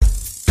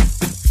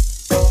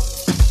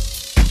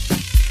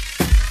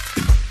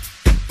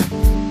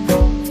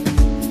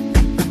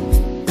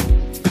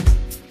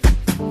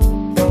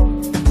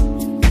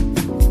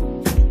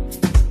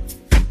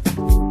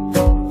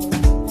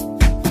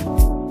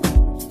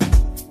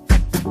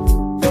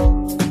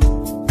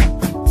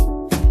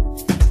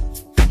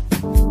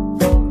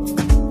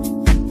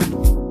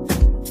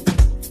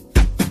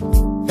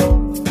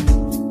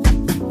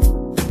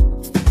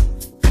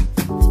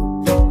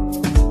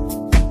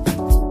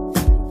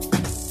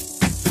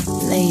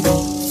lady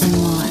some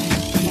more.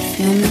 You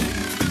feel me?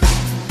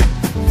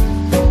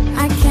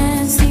 I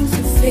can't seem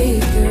to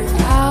figure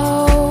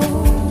out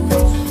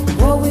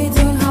what we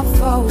do, how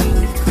far we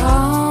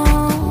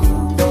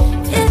come.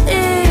 It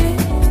is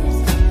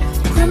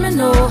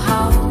criminal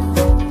how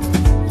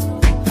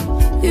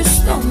you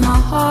stole my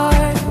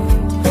heart.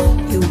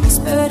 You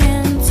whispered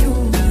into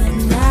the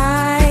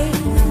night,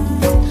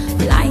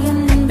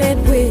 lying in bed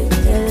with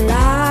the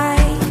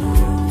light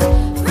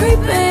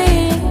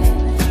creeping,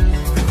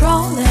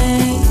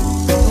 crawling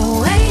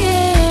away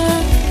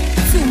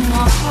into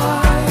my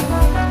heart.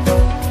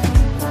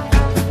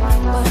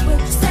 What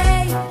would you say?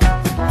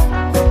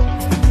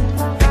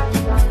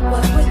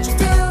 What would you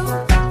do?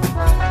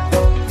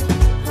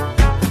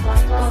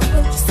 What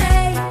would you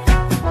say?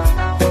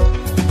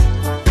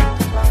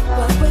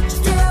 What would you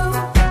do?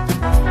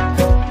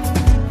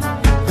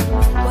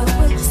 What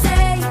would you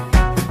say?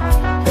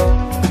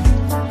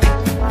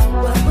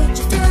 What would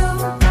you do?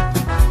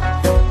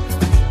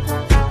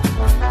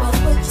 What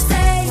would you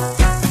say?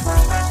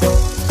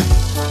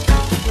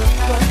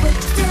 What would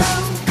you do?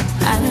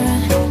 I'd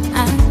run,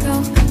 I'd go,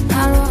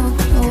 I'd walk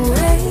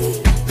away.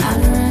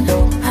 I'd run,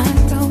 I'd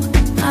go,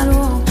 I'd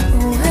walk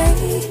away.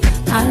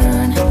 I'd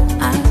run,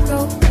 I'd go,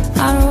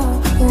 I'd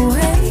walk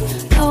away.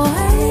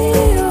 Away,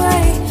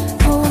 away,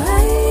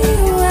 away,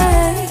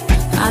 away.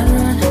 I'd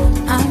run,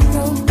 I'd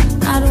go,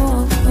 I'd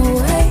walk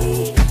away.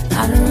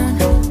 I'd run,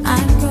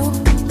 I'd go,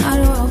 I'd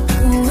walk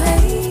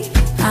away.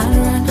 I'd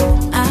run,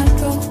 I'd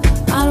go,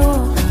 I'd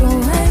walk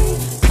away.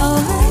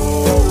 Away,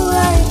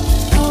 away,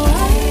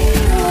 away,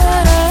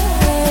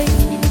 away.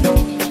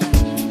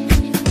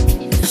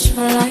 That's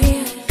all I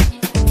get.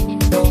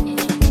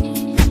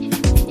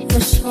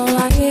 That's all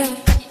I get.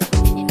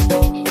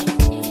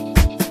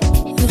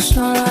 That's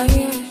all I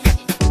get.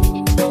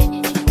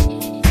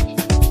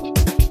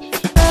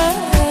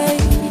 Hey,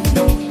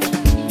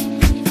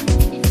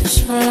 that's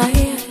all I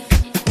get.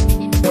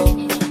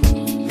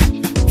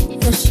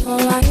 That's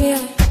all I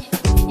get.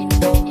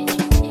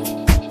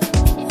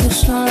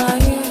 That's all I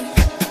get.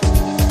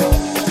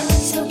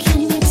 So can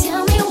you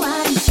tell me why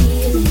I'm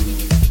feeling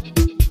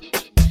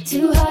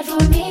too hard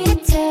for me to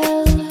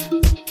tell?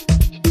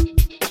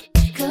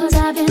 'Cause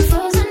I've been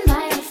frozen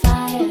by the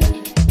fire.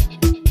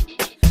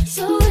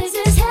 So is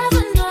this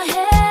heaven or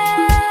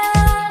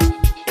hell?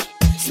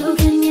 So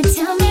can you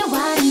tell me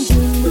why I'm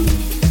doing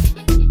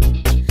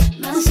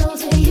my soul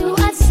to you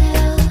I'd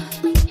sell?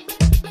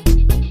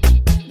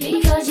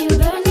 Because you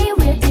burn me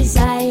with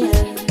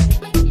desire.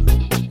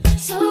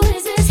 So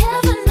is this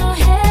heaven or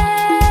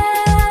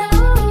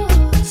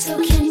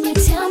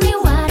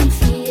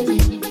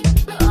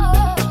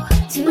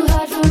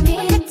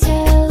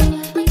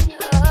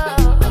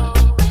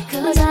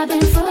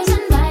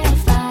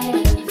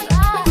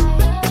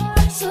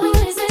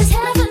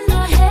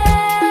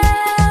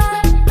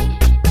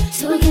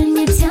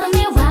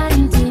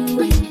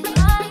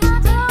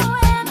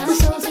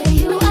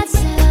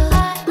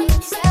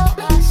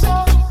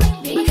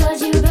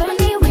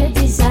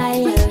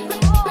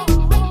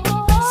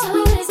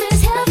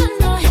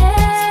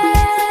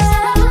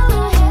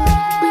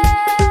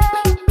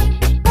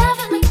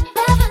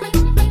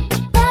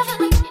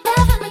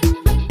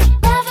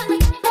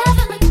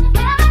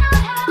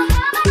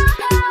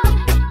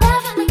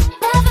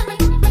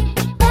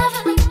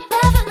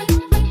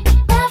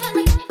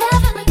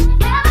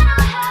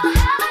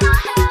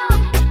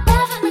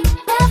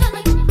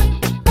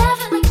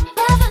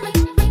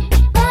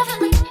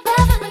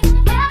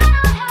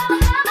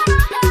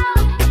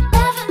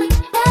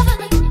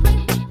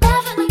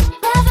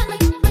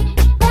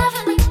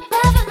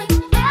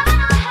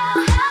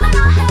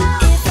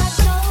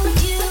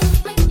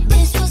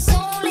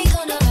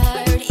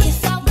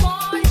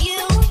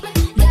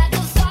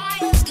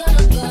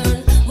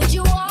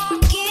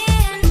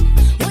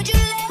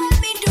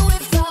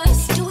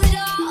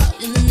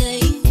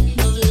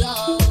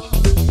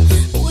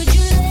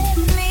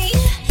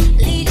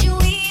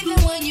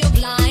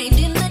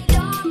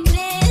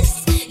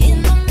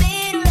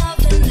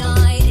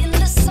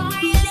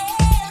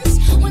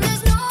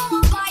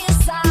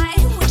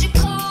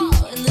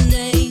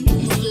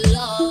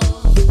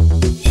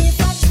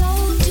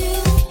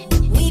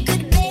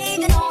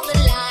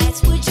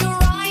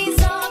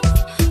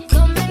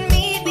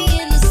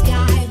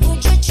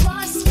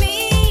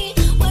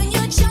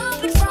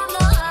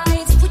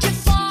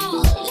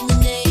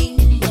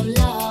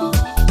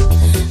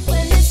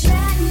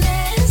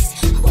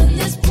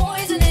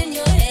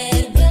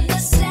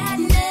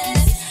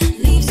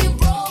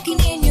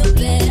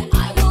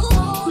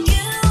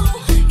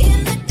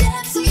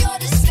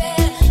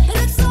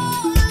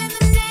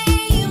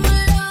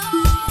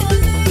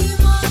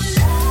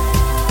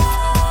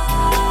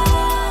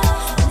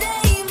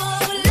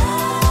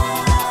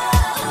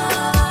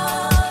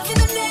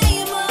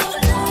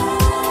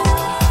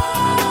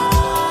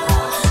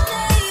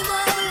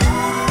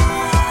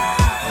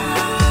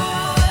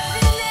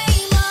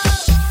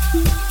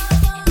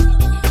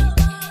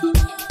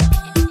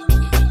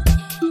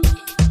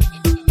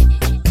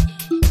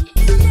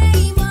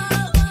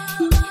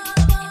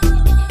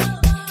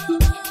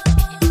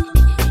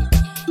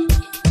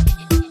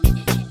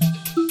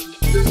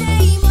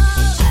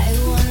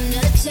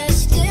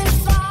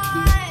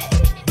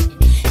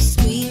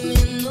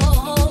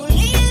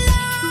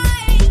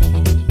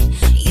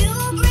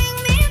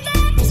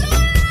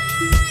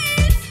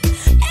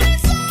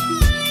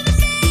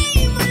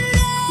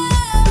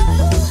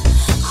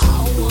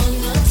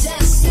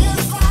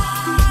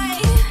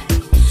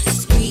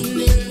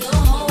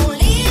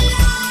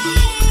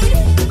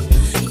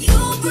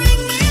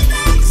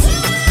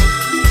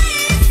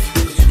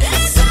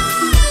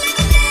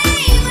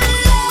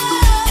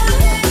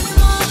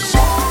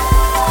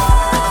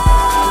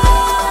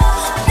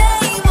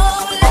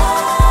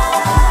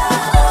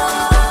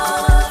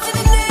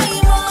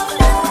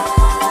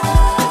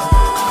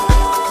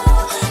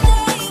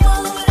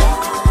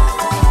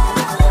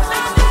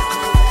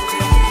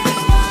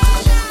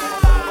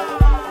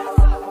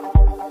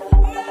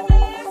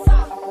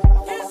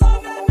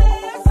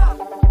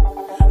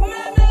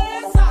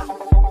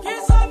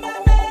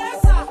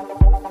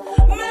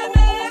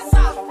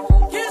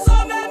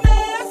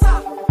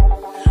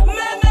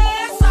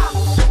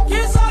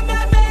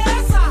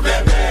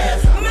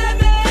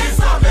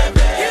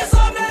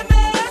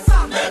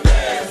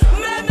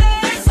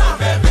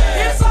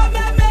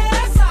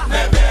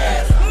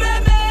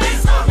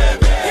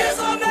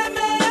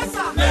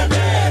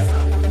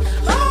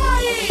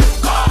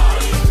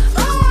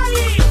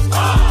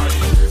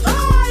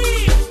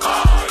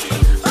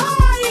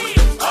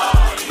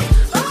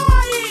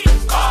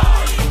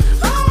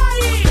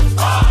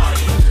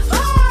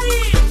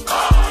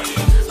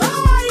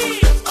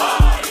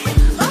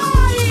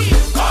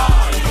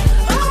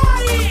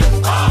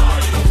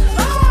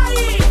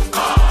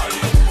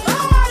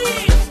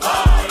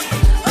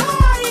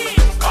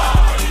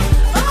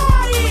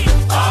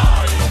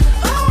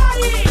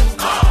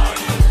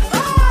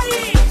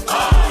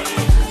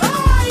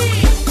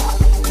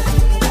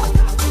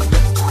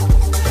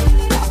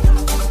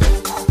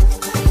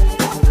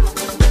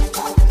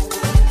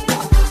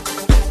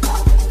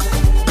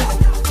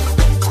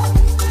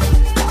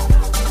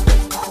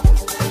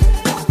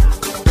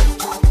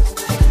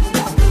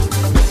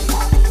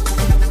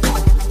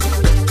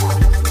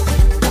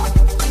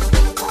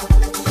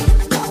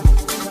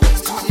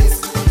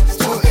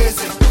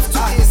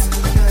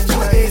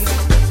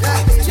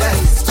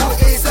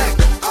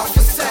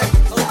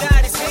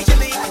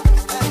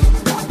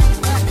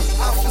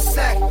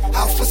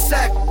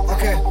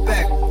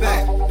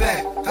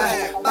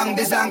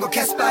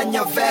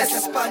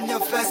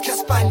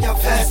your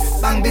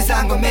vest. Bang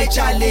bizango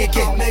Major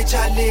League,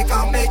 Major League,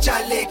 Major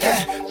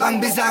League.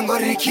 Bang bizango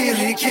Ricky.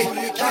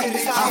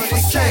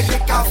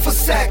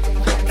 Afusek,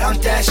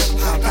 round dash,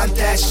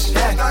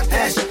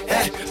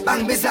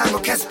 Bang bizango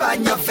Casper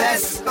in your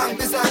vest. Bang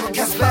bizango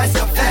Casper in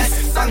your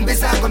vest. Bang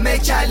bizango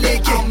Major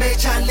League,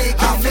 Major League.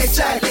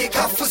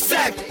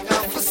 Afusek.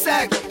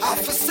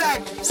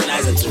 It's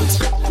nice and truth.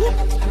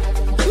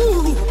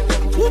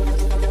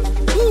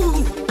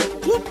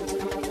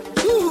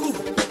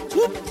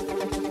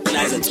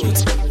 Nice and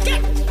truth.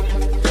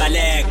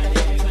 Baleg.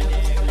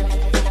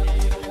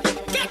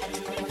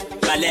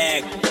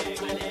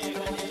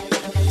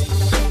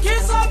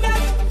 Kiss on me.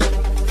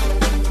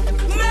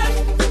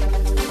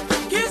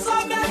 Kiss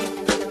on me.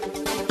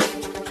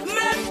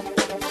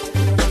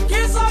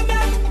 Kiss on me. Kiss on me.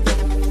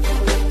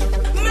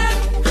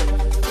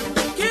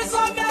 Kiss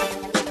on me.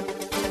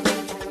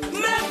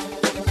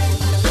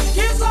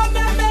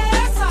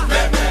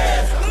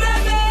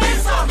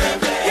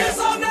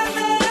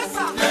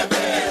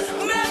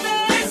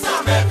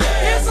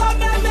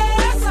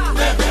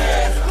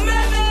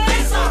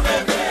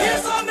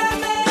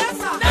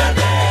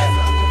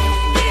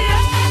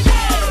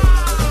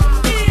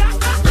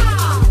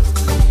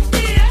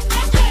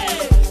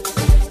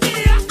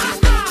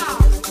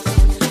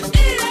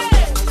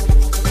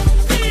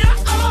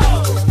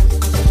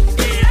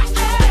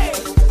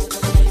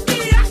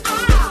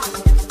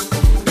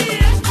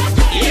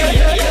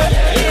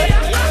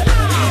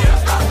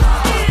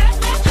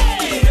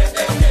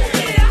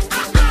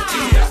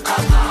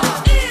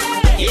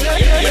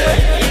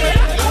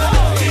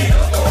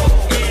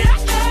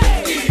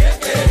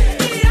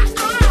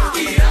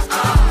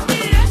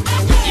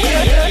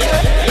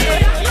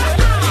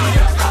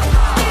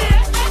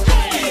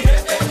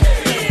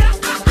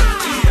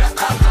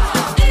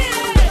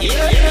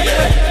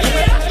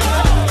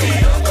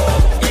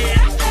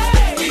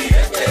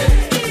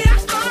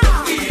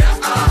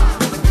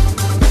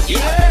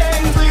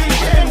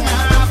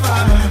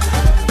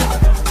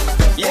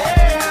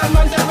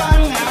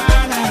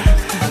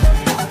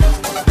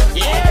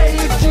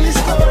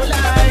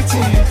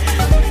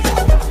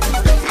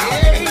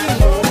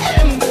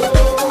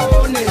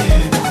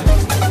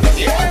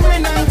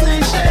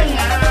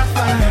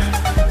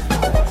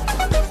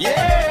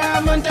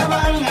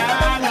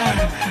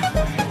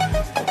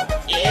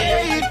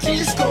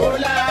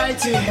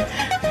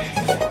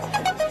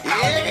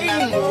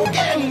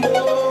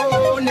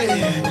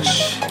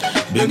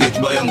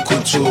 Bengit bayang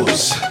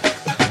kuchus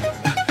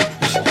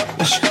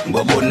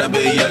Babona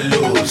beya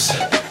lose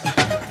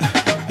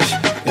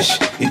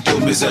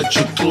Intombi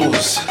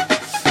zachuklus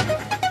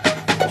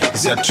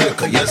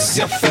Ziyatreka yes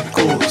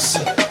ziyafikus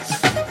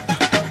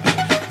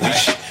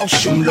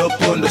Shumlo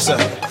pondo sa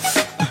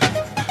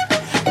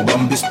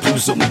Bambis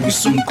puzo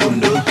mbisum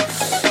kundo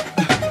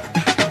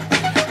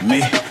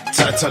Me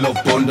tata lo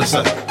pondo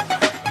sa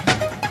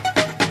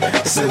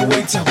Say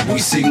wait up we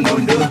sing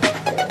under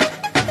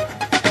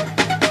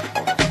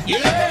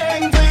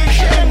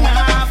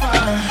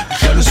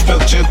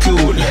Structure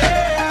cool.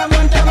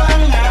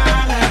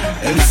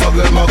 And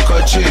forget my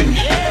catching.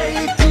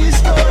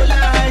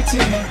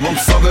 Won't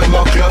forget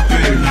my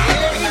clapping.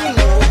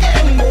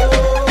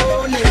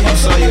 I'm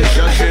sorry,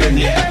 shashing.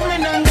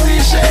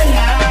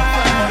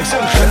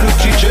 Exception to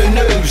teaching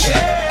nerves.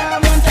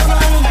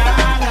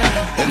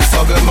 And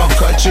forget my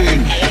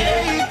catching.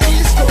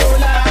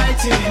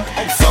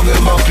 Forget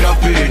my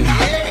clapping.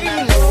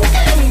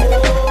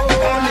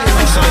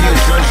 I'm sorry,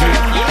 shashing.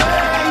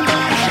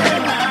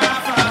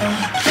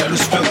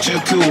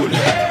 Structure cool.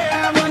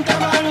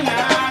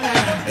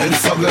 And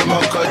forget my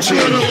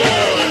catching.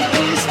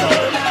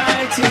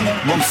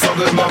 Won't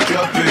forget my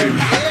clapping.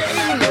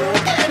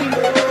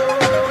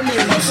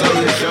 I'm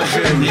sorry,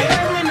 shashing.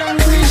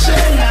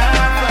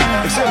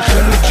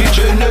 Exception to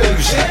teaching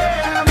nerves.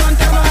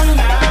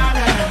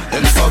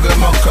 And forget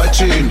my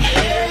catching.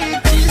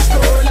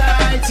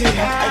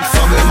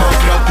 Forget my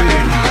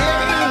clapping.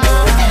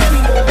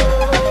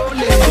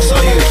 I'm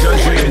sorry,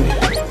 shashing.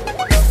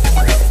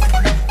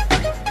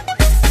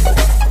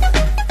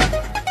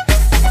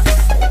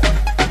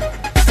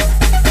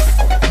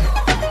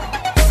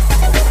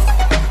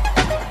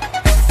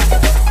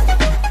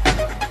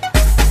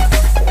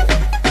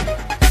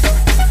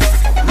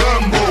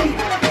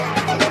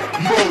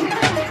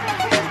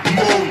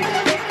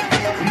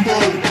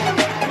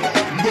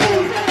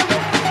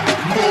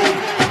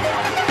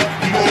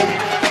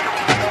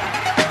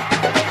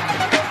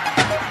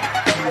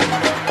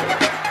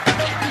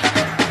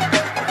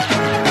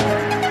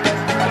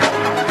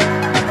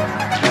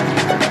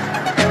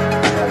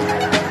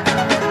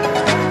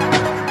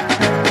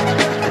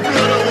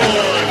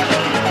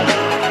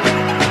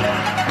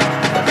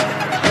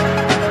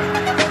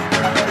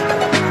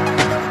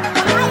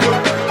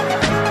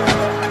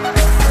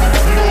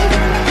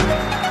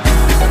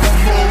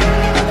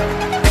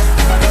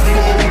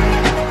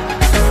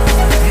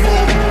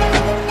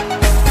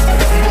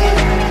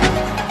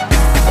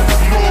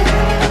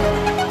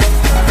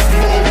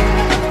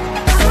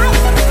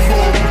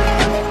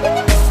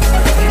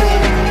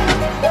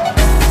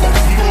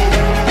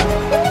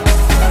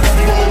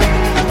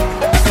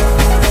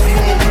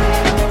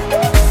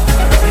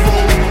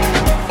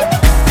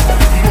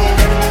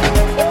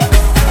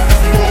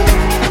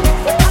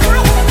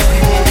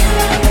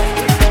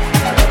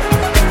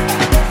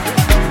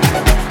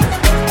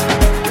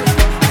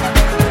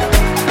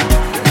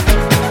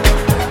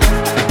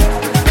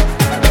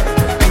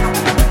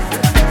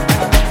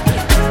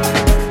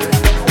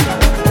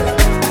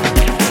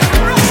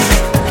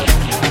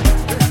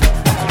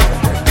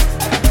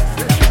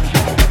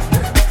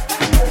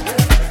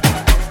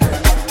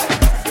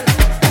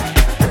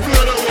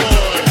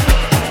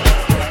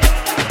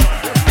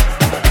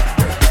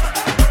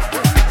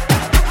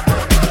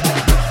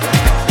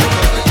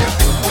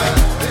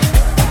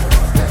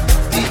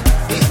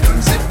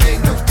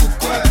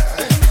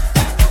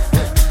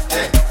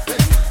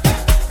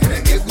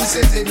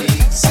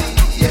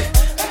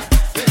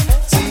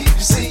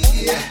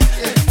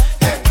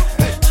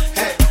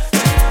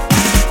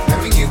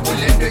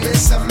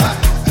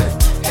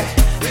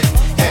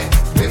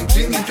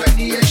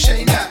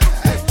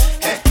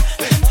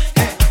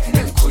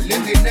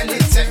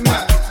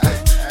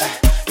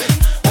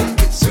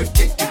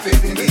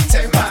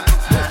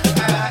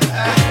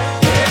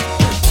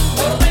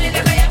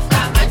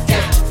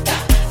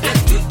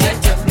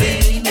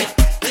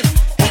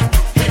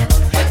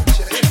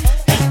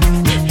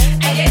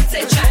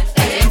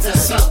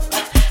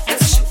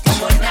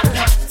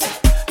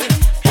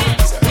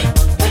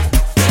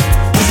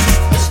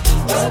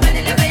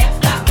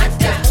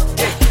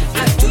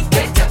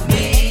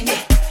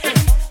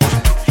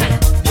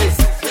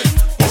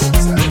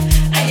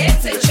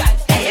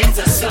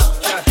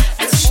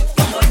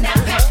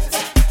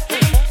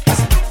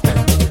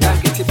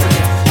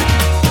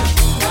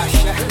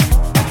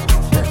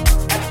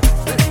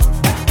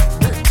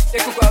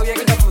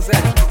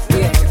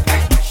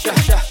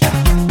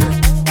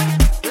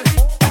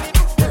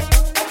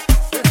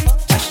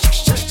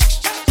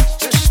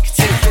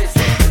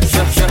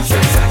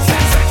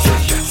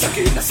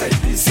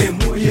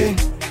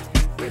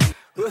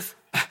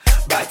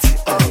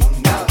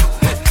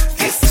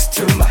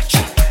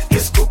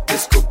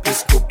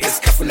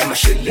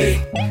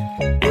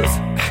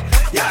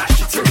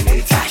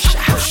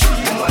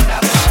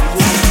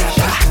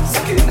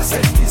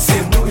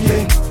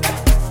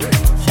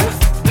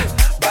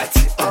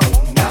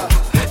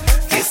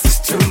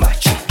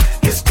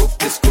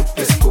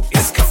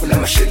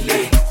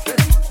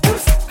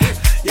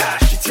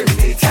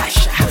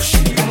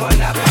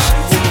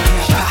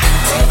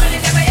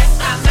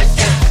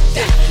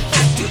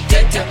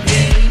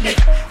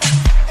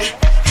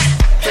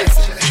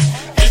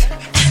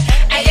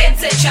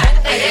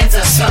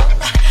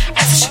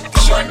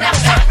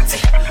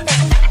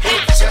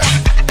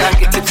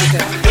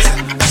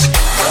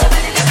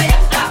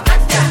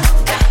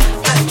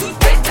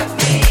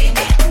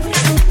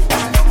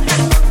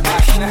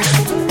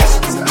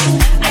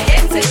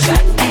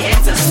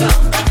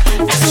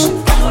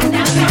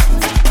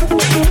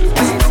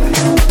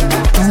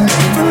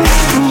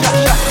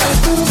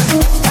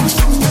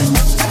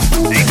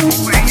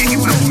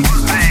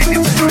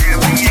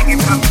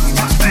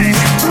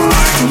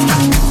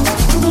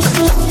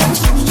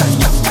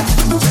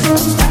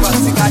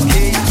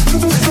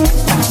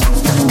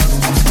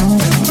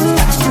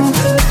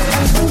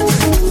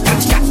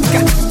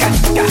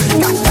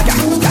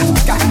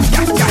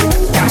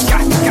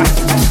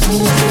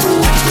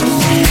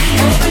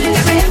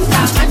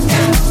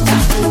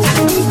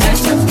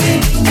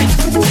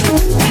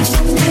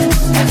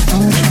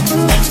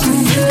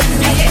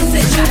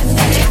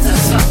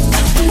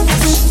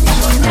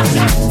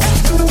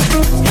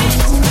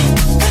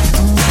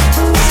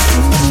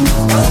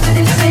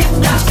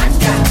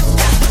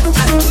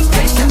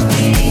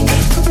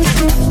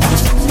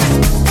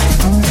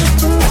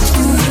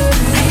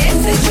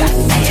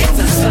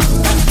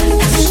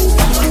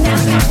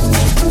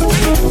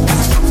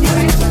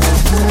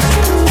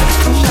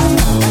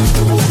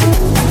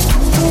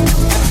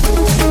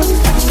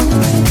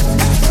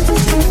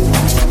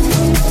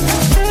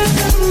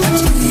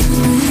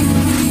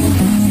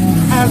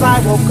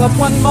 woke up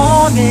one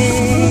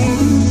morning,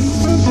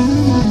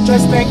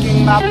 just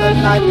thinking about the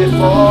night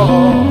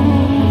before.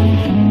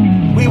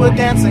 We were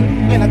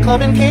dancing in a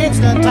club in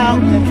Kingston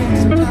Town,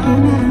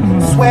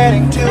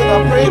 sweating till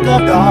the break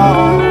of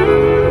dawn.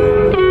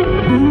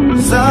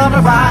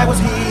 Summer vibe was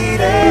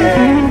heated,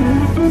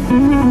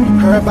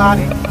 her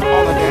body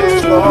on the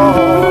dance floor.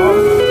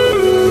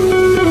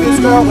 This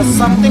girl was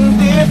something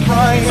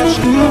different, yeah,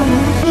 she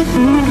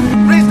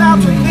reached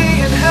out to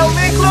me and held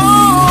me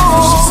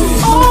close.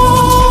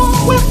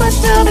 Oh, whisper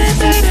to me,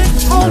 baby,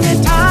 hold me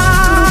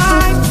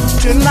tight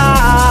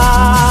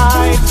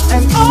tonight.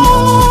 And oh,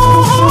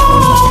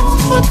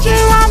 put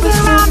your arms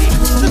around me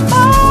this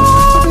morning.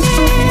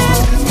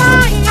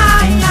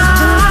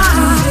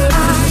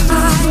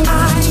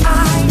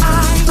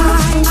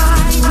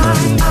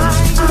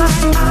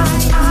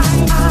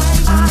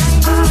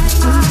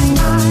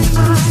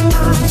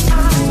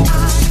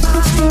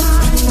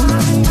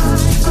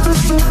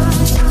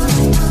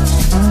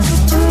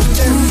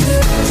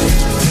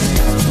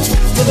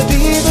 To the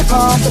DJ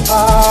from the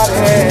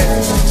party,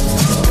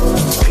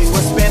 he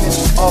was spinning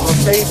all her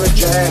favorite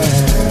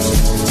jazz.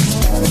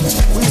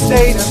 We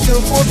stayed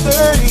until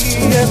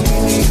 4:30 as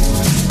we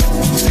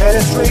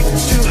headed straight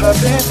to her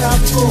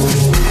penthouse pool.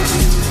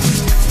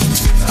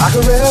 I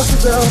caressed her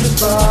velvet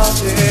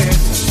body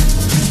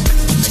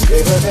and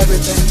gave her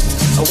everything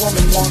a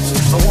woman wants,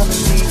 a woman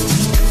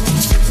needs.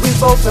 We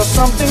both felt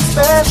something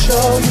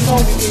special, you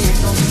know we need.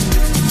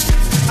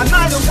 A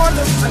night of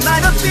wonder, a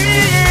night of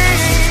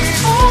peace.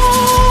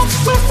 Oh,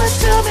 whisper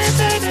to me,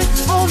 baby,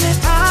 hold me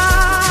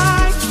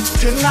tight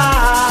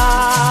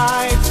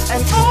tonight.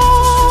 And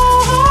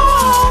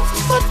oh,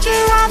 put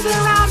your arms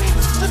around me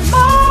this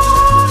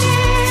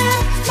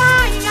morning.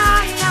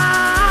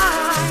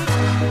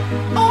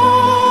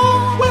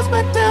 Oh,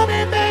 whisper to me,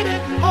 baby,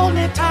 hold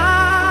me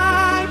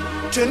tight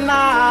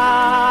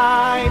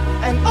tonight.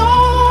 And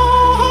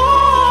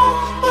oh,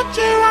 put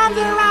your arms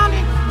around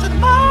me till the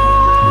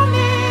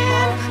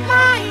morning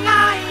light.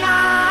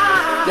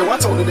 Yo, I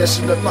told her that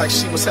she looked like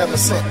she was heaven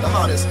sent, the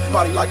hottest,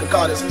 body like a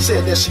goddess.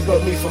 Said that she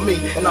want me for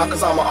me, and not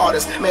cause I'm an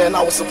artist. Man,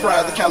 I was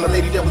surprised, the kind of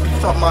lady that would be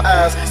front my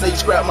eyes.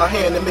 Stage grab my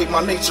hand and make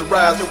my nature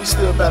rise. Yo, we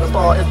still battle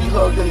bar, every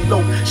hug and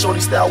elope. Shorty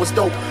style was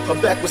dope, her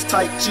back was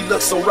tight, she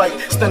looked so right.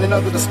 Standing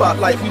under the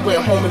spotlight, we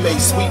went home and made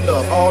sweet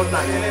love all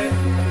night.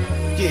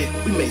 Yeah,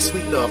 we made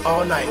sweet love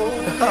all night.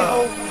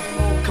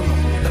 Come on.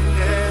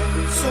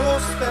 So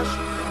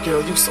special.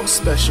 Girl, you so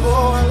special.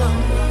 Oh, I love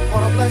you.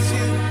 Wanna bless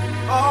you.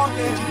 Oh,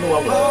 yeah. You know I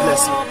wanna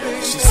bless you.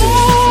 She said,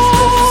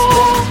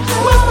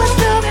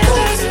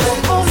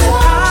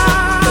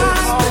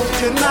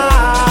 tonight.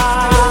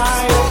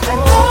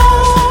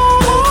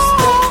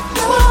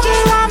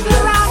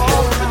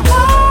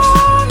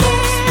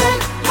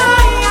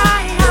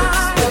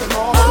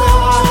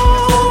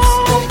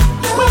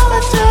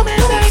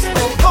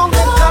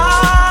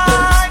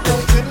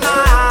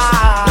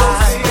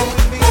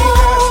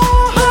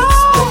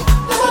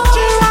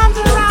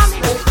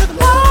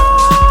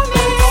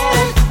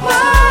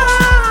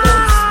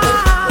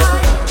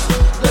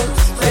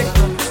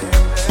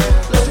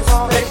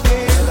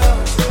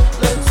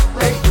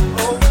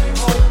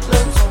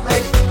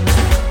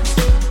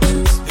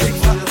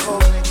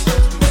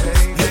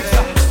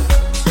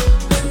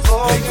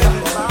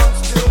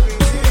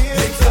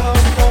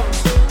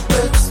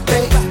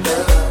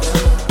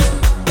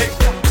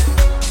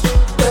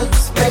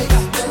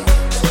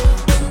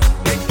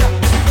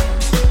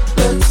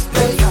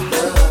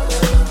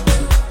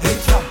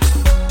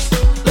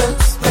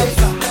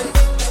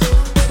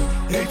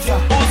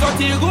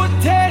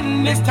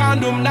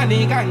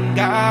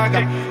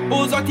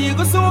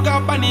 Uzotigo suga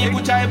pani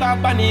kuchai ba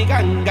pani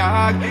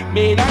ganga.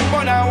 Me nan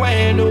bona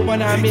wenu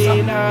bona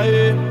me na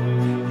e.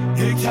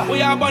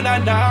 We are bona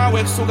na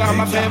we suga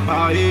ma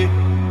pepa e.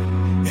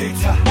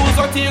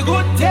 Uzotigo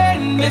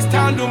ten me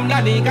standum na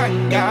ni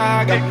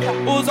ganga.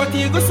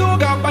 Uzotigo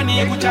suga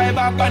pani kuchai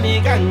ba pani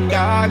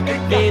ganga.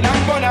 Me nan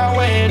bona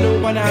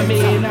wenu bona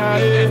me na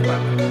e.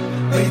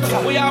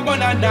 We are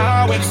bona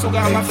na we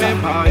suga ma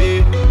pepa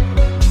e.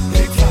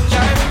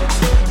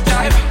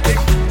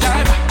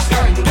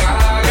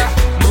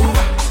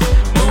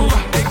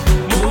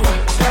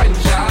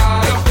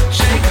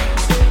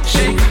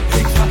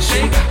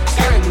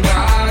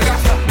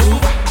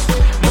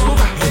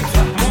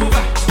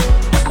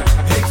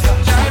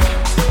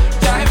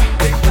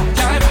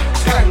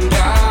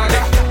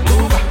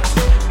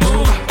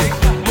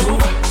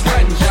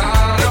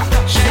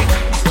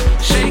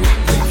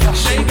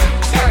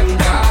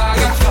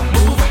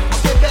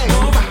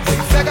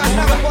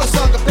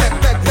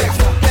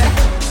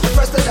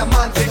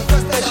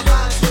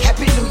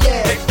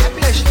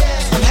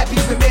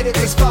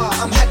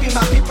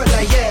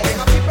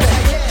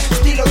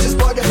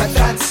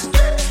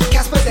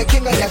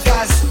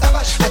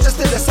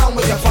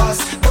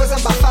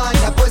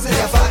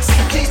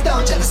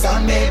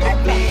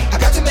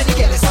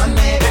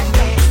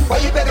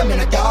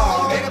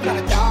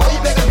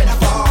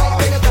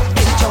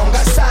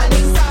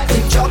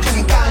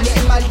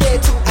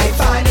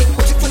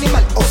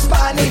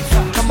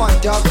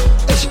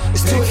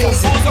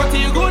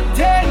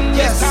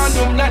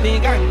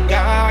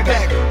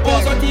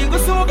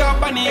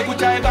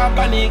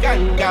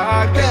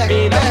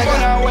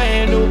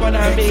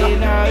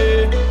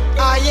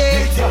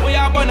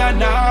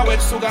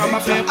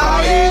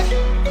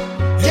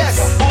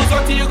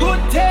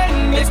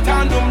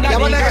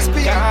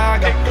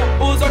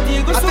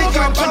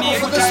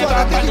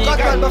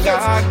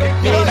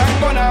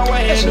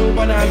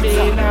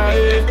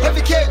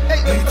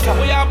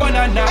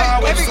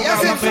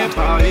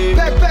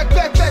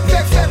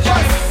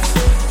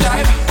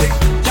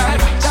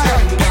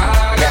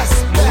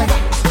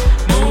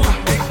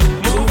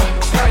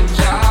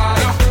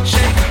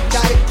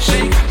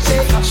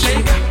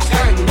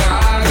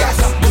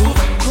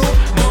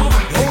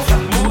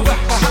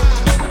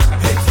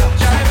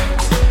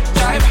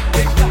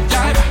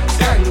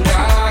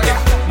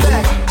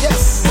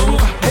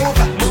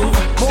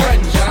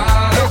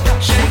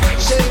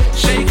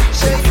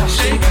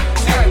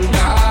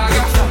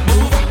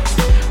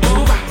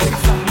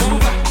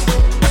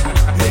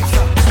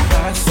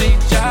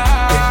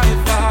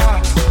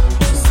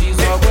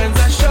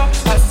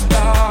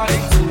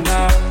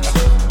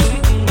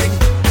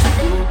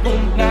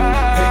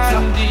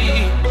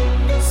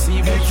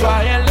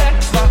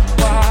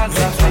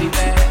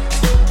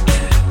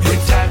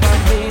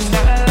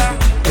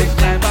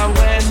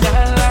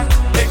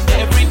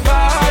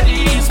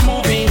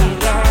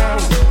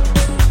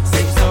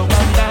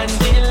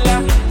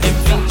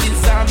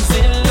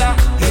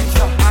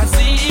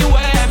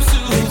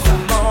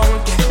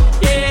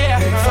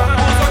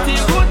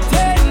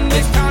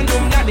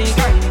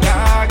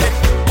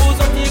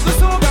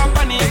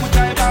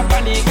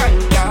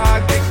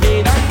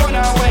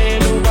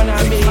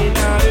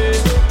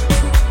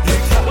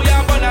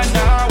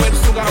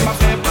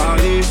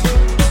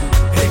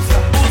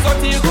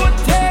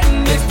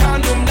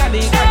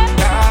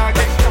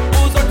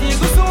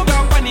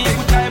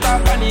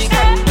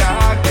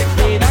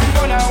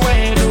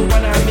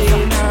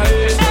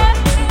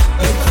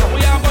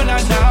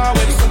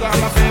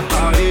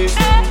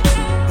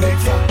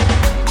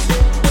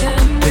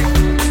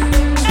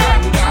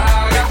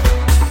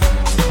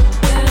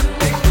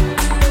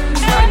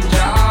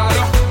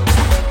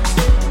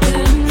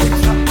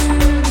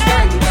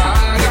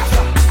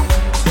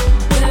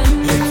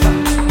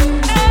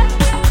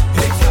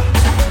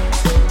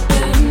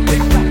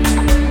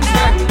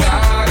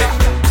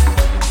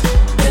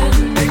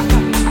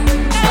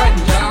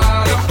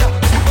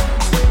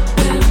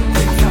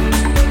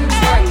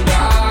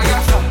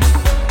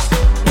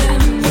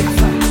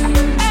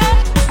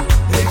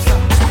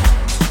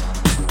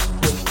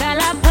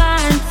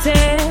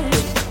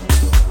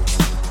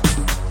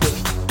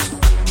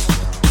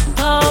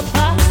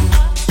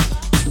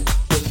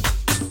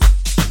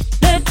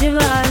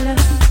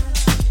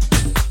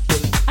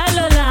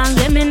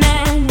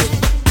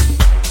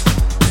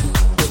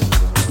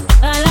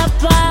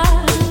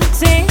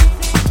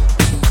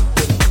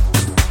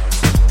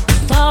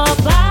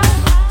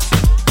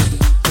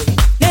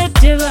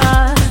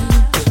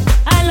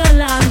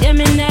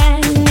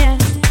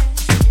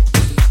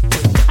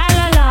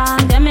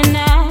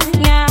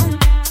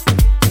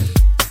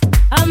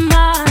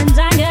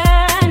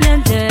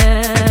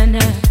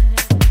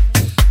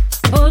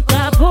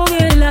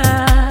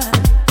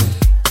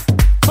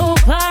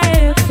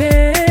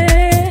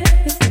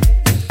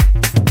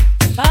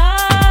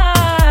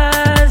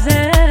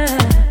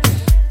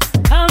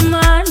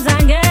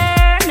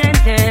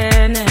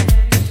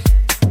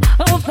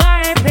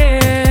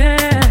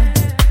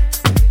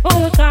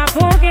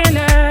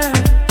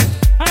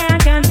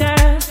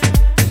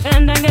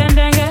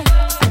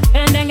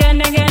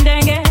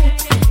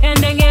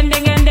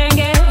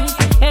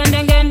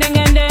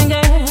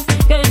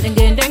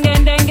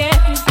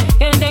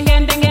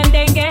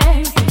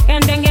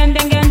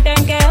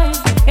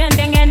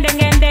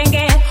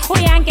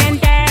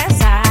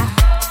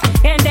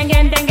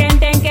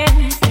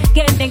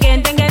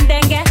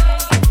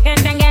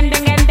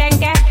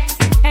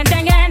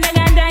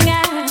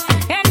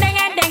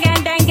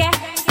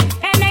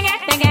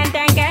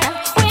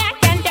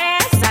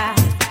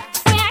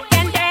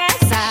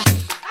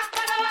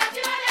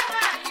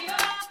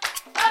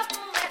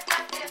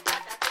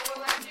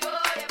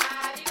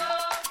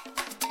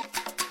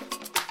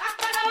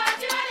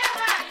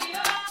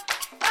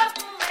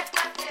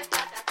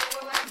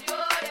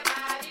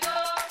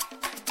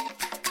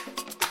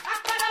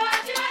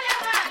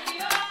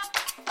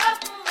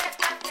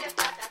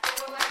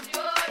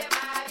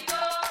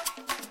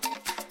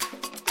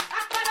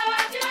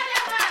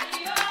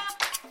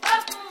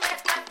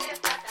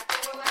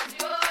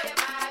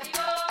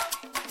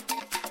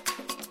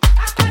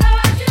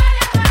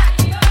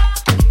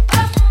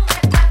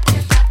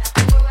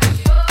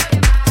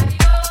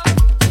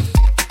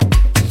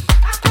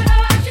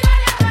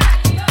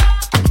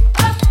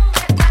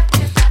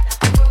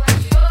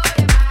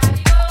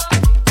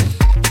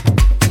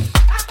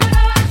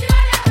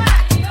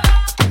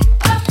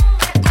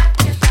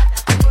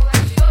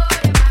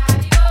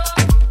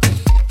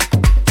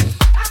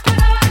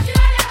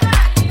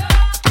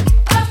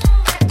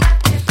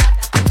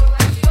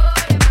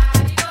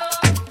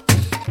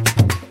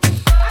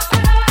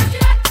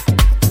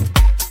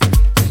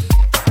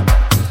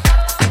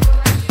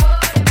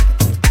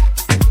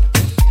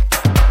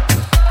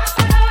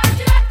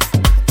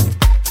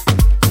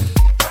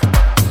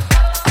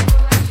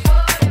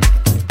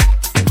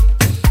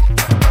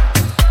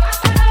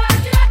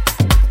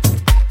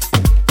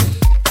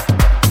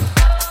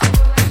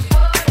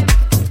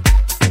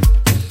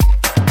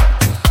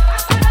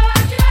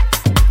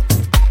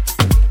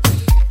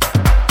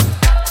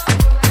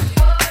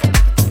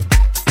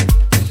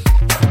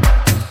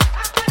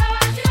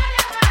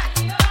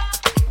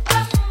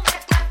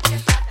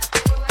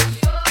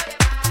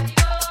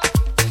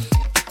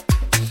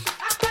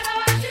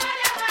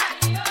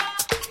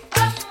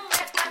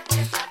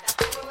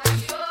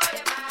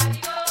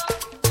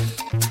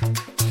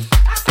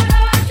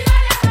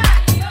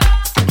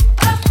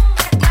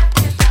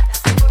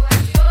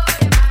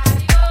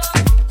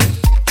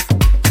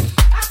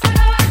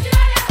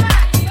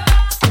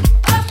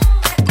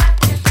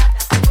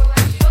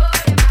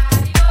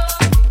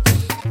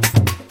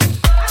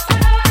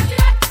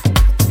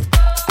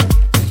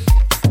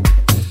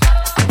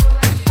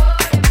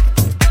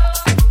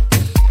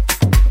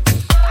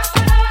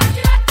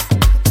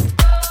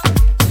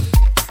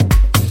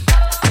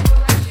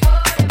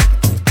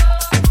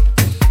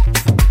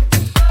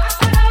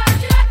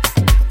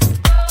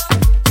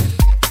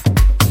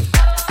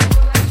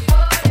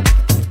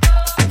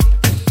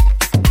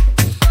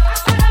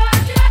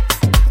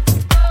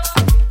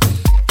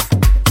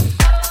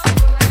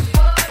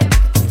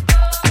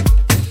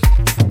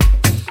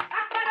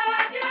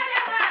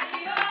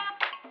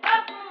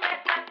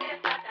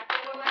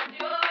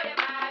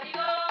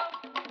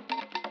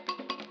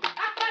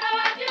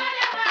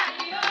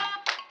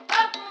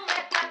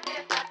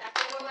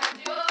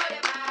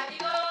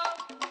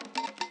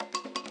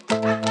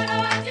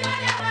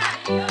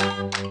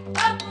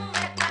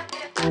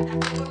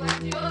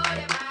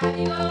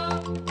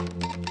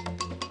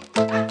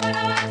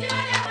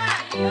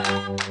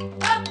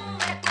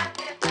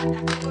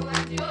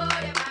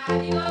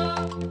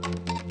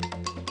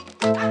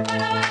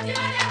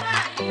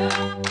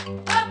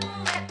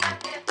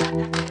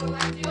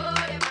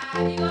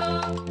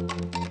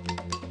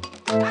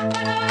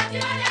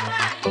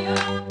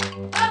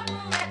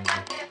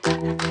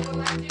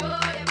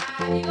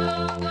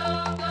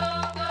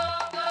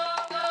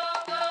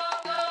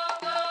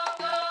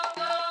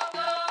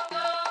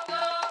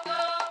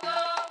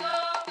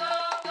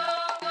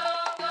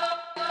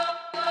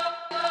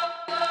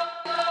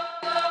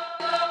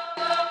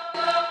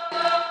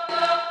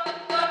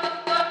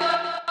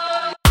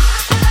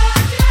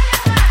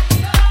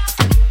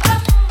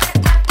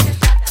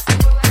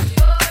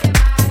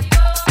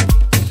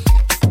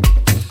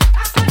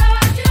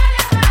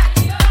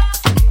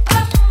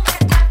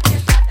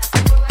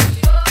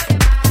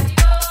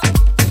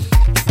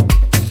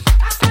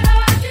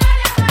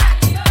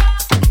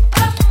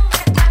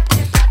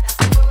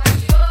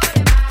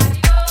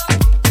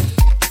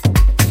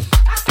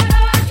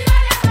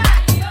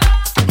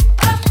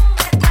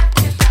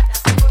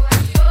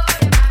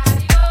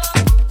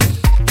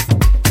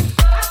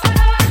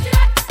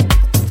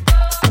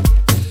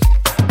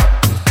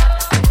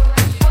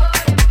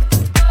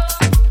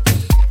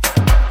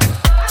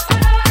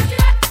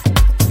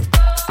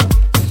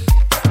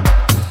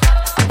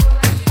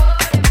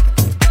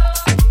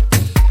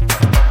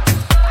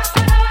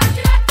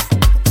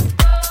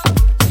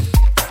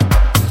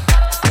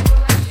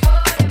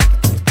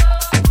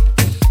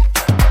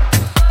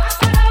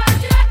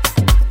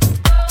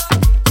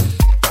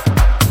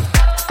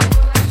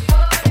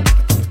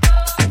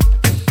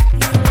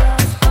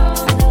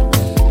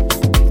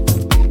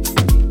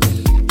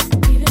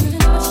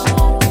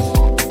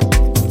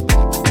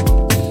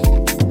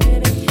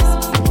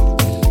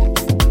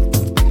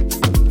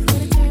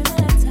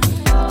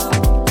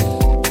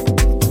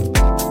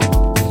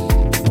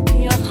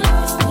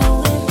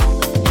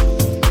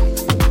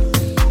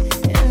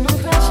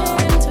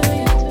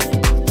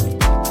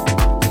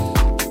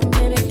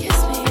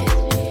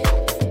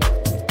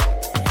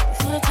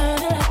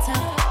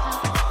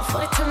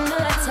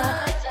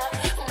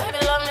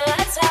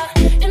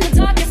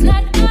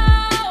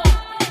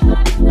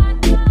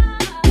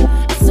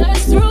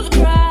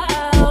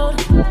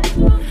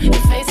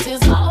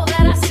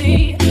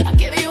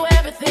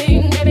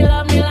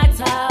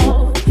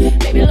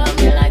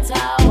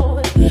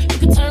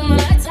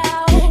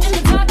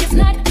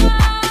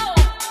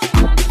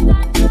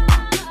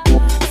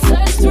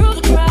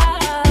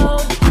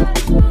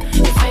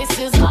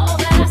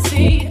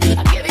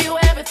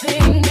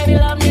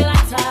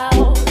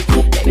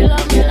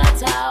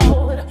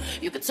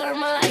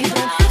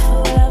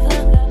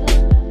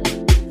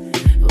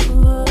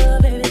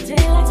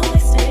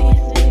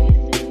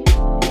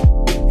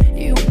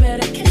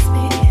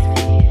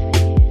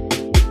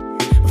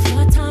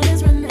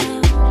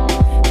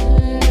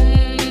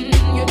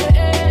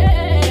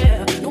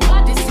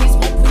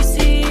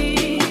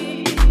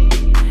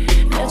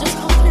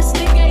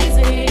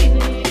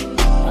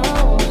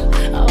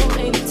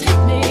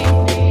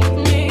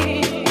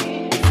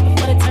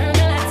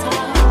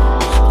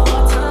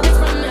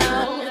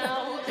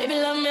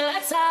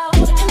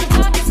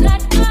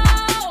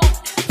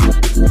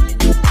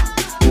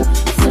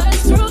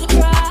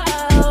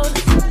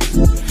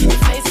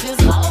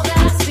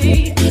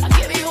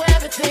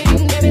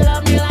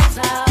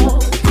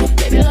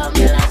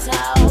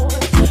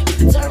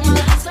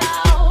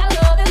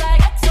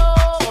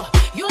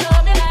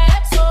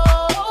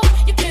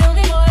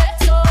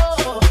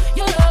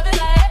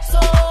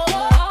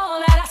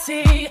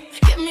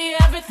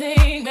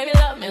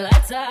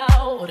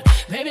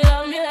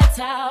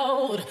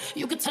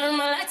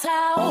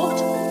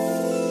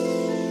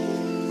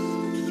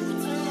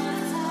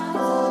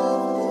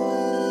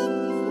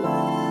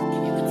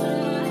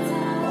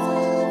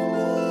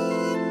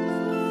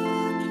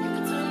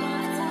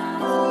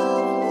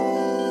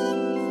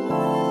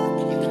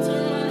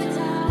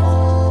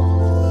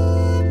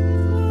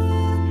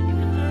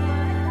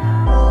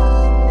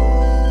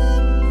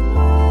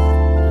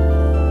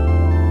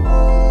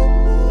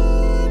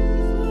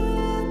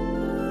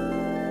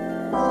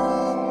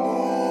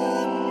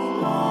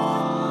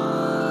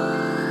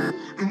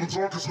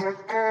 darkest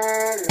night.